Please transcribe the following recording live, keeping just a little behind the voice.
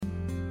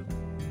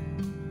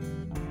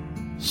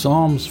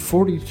Psalms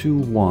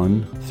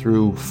 42:1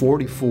 through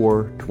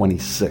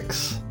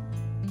 44:26.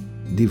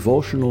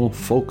 Devotional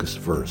focus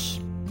verse.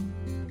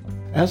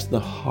 As the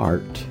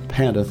hart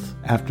panteth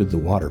after the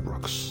water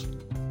brooks,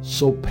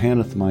 so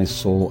panteth my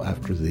soul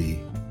after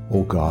thee,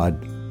 O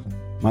God.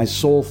 My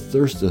soul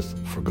thirsteth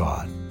for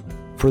God,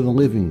 for the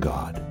living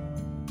God.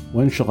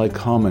 When shall I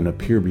come and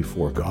appear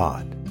before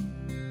God?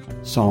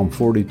 Psalm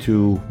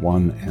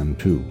 42:1 and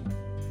 2.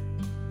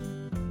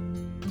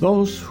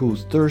 Those who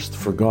thirst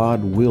for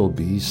God will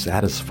be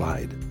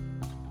satisfied.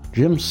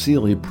 Jim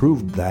Seeley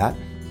proved that.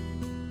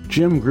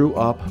 Jim grew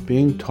up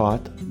being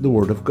taught the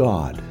Word of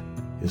God.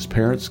 His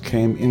parents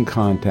came in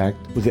contact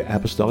with the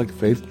Apostolic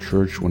Faith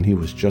Church when he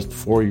was just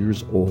 4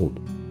 years old.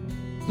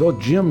 Though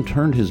Jim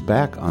turned his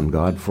back on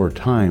God for a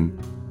time,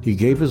 he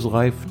gave his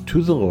life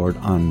to the Lord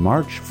on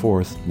March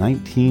 4th,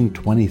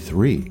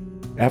 1923,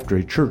 after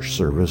a church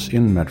service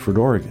in Medford,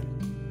 Oregon.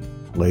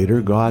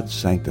 Later, God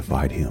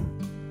sanctified him.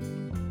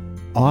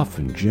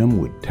 Often Jim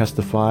would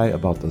testify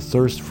about the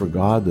thirst for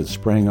God that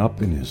sprang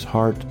up in his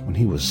heart when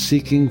he was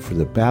seeking for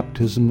the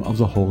baptism of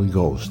the Holy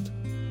Ghost.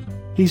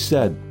 He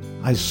said,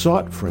 "I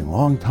sought for a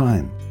long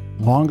time,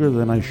 longer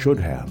than I should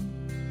have.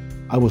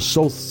 I was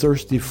so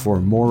thirsty for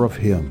more of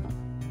Him.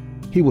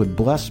 He would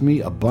bless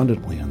me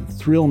abundantly and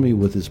thrill me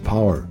with His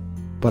power,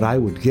 but I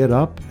would get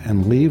up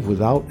and leave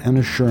without an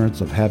assurance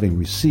of having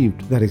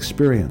received that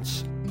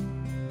experience.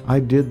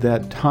 I did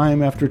that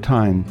time after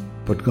time,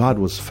 but God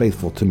was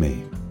faithful to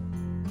me."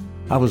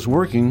 I was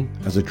working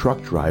as a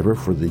truck driver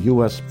for the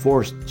U.S.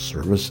 Forest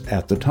Service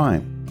at the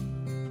time.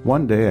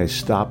 One day I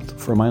stopped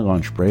for my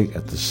lunch break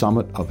at the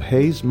summit of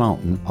Hayes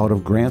Mountain out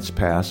of Grants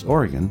Pass,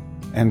 Oregon,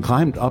 and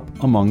climbed up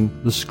among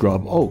the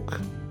scrub oak.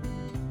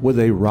 With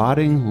a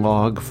rotting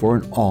log for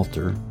an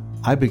altar,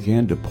 I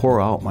began to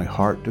pour out my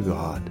heart to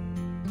God.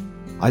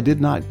 I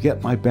did not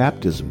get my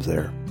baptism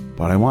there,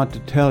 but I want to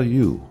tell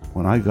you,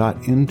 when I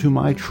got into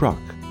my truck,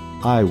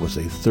 I was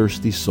a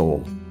thirsty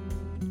soul.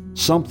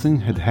 Something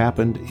had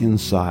happened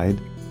inside,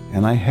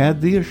 and I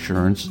had the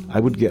assurance I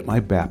would get my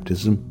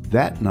baptism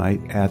that night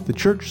at the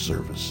church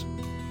service.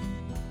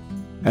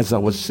 As I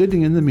was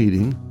sitting in the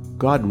meeting,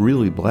 God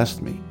really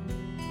blessed me.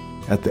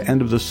 At the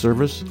end of the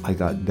service, I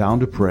got down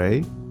to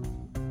pray.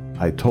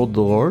 I told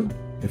the Lord,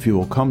 "If you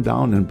will come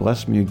down and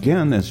bless me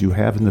again as you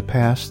have in the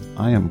past,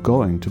 I am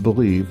going to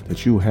believe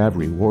that you have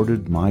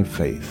rewarded my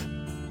faith."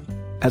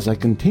 As I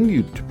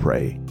continued to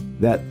pray,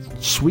 that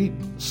sweet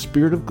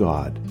Spirit of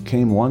God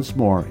came once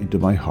more into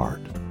my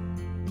heart.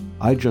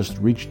 I just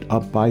reached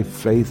up by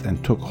faith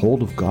and took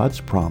hold of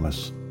God's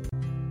promise.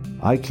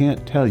 I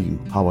can't tell you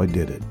how I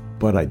did it,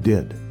 but I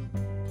did.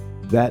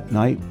 That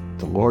night,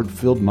 the Lord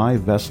filled my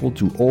vessel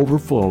to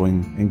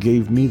overflowing and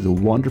gave me the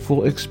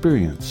wonderful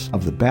experience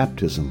of the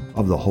baptism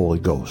of the Holy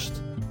Ghost.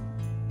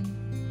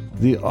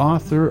 The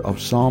author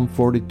of Psalm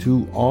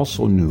 42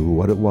 also knew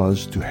what it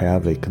was to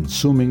have a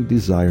consuming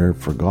desire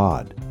for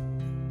God.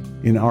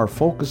 In our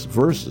focus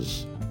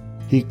verses,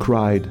 he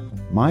cried,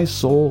 "My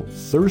soul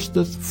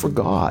thirsteth for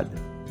God,"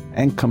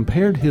 and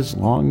compared his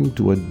longing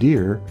to a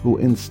deer who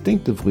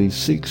instinctively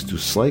seeks to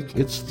slake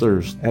its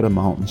thirst at a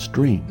mountain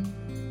stream.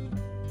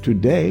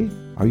 Today,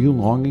 are you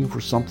longing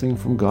for something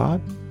from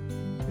God?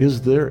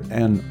 Is there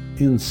an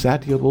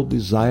insatiable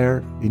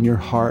desire in your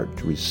heart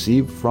to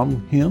receive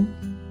from Him?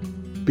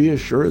 Be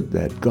assured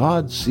that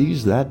God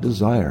sees that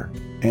desire,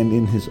 and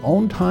in His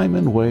own time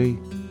and way,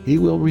 He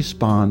will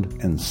respond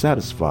and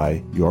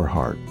satisfy your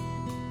heart.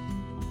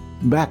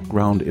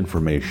 Background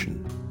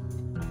information.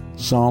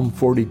 Psalm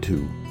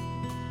 42.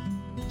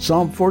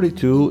 Psalm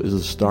 42 is the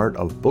start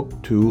of Book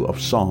 2 of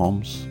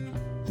Psalms,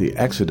 the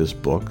Exodus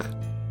book,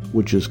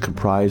 which is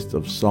comprised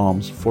of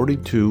Psalms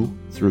 42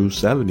 through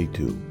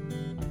 72.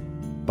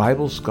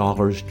 Bible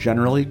scholars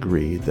generally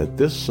agree that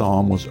this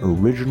psalm was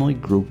originally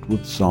grouped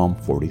with Psalm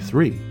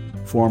 43,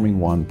 forming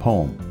one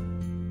poem.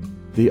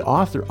 The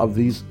author of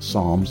these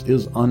psalms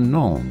is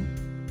unknown.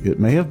 It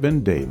may have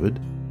been David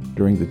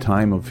during the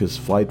time of his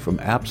flight from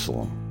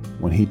Absalom,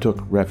 when he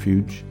took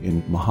refuge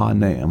in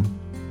Mahanaim.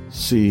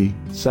 See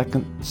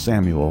 2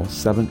 Samuel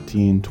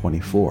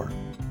 17:24.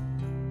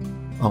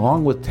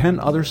 Along with 10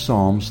 other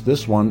psalms,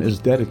 this one is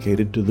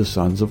dedicated to the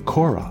sons of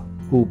Korah,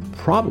 who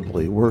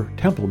probably were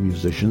temple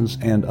musicians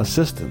and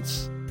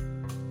assistants.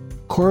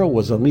 Korah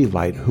was a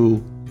Levite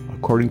who,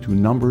 according to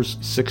Numbers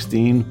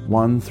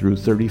 16:1 through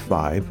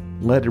 35,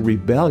 led a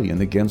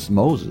rebellion against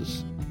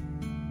Moses.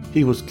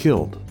 He was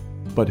killed,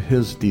 but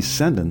his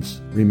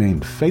descendants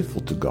remained faithful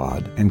to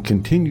God and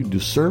continued to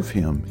serve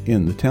Him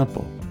in the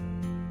temple.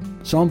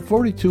 Psalm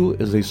 42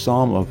 is a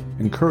psalm of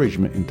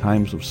encouragement in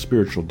times of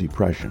spiritual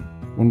depression.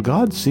 When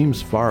God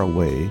seems far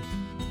away,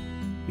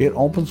 it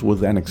opens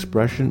with an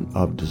expression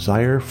of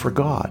desire for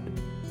God.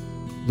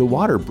 The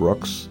water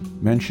brooks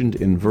mentioned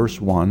in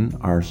verse 1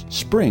 are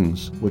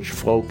springs which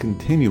flow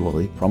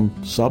continually from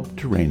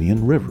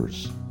subterranean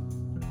rivers.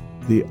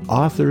 The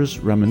author's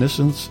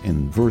reminiscence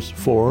in verse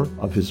 4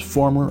 of his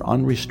former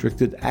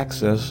unrestricted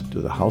access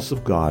to the house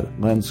of God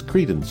lends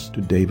credence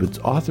to David's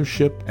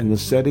authorship and the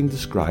setting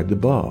described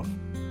above.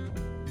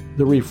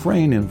 The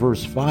refrain in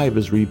verse 5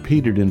 is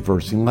repeated in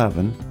verse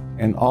 11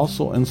 and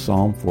also in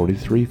Psalm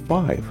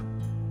 43:5.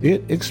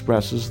 It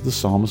expresses the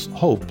psalmist's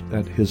hope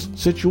that his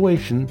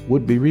situation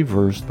would be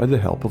reversed by the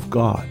help of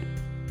God.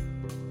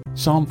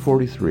 Psalm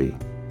 43.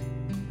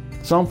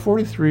 Psalm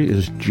 43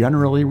 is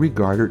generally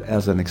regarded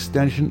as an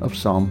extension of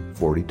Psalm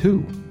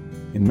 42.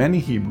 In many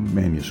Hebrew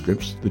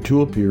manuscripts, the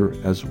two appear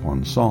as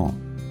one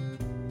psalm.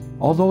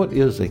 Although it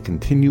is a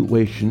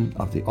continuation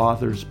of the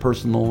author's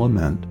personal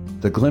lament,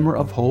 the glimmer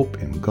of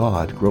hope in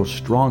God grows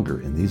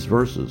stronger in these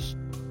verses.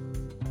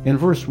 In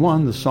verse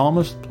 1, the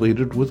psalmist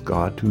pleaded with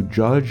God to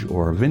judge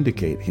or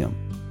vindicate him.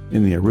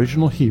 In the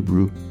original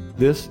Hebrew,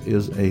 this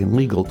is a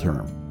legal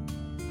term.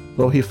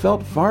 Though he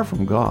felt far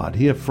from God,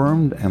 he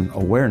affirmed an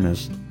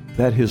awareness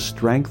that his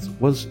strength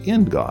was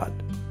in God.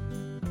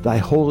 Thy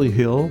holy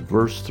hill,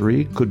 verse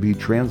 3, could be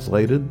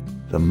translated,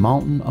 the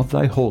mountain of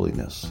thy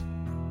holiness.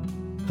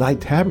 Thy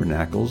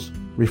tabernacles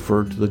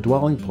refer to the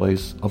dwelling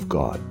place of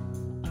God.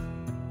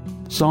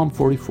 Psalm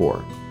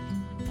 44.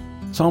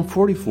 Psalm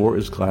 44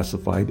 is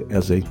classified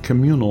as a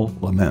communal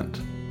lament.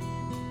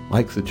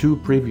 Like the two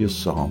previous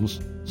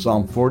psalms,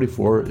 Psalm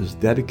 44 is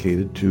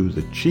dedicated to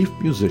the chief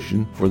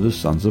musician for the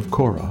sons of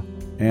Korah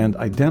and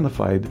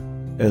identified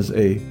as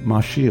a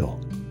mashil,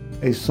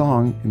 a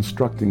song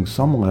instructing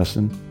some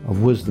lesson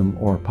of wisdom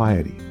or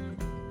piety.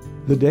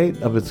 The date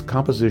of its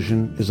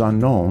composition is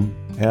unknown,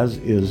 as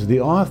is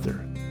the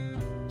author.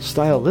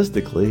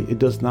 Stylistically, it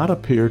does not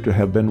appear to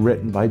have been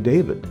written by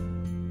David.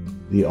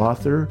 The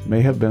author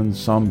may have been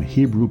some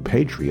Hebrew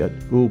patriot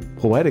who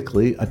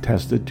poetically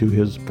attested to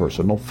his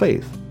personal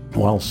faith,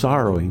 while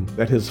sorrowing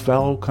that his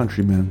fellow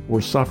countrymen were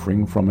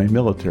suffering from a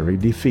military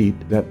defeat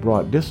that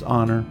brought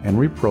dishonor and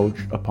reproach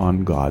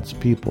upon God's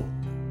people.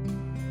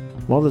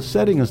 While the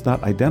setting is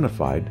not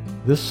identified,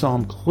 this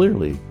psalm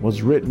clearly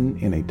was written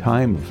in a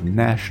time of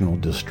national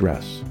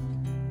distress.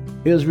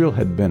 Israel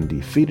had been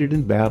defeated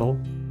in battle,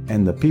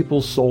 and the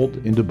people sold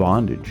into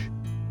bondage.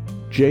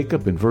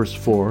 Jacob in verse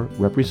 4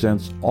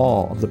 represents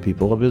all of the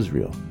people of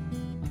Israel.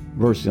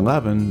 Verse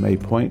 11 may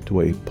point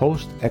to a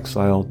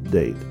post-exile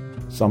date,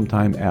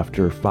 sometime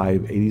after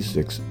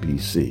 586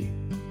 BC.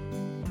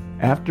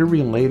 After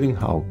relating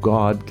how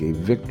God gave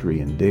victory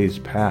in days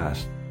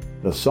past,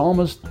 the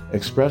psalmist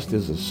expressed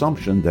his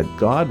assumption that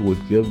God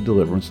would give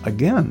deliverance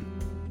again.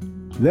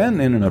 Then,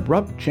 in an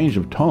abrupt change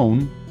of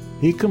tone,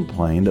 he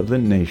complained of the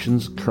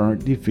nation's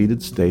current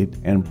defeated state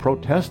and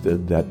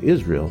protested that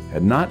Israel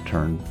had not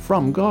turned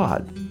from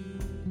God.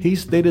 He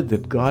stated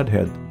that God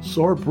had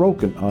sore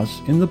broken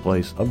us in the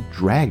place of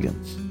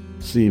dragons.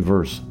 See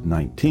verse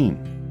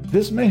 19.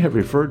 This may have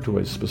referred to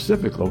a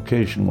specific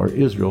location where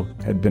Israel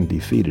had been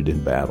defeated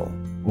in battle,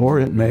 or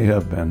it may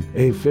have been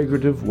a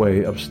figurative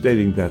way of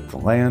stating that the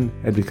land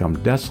had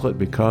become desolate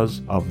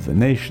because of the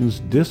nation's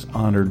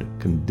dishonored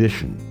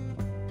condition.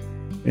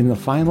 In the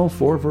final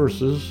 4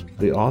 verses,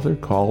 the author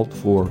called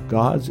for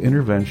God's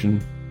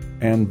intervention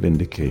and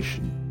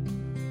vindication.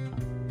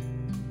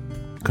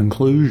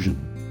 Conclusion.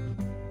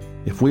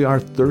 If we are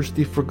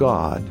thirsty for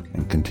God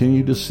and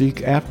continue to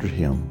seek after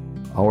Him,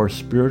 our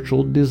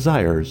spiritual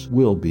desires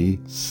will be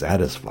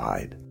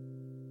satisfied.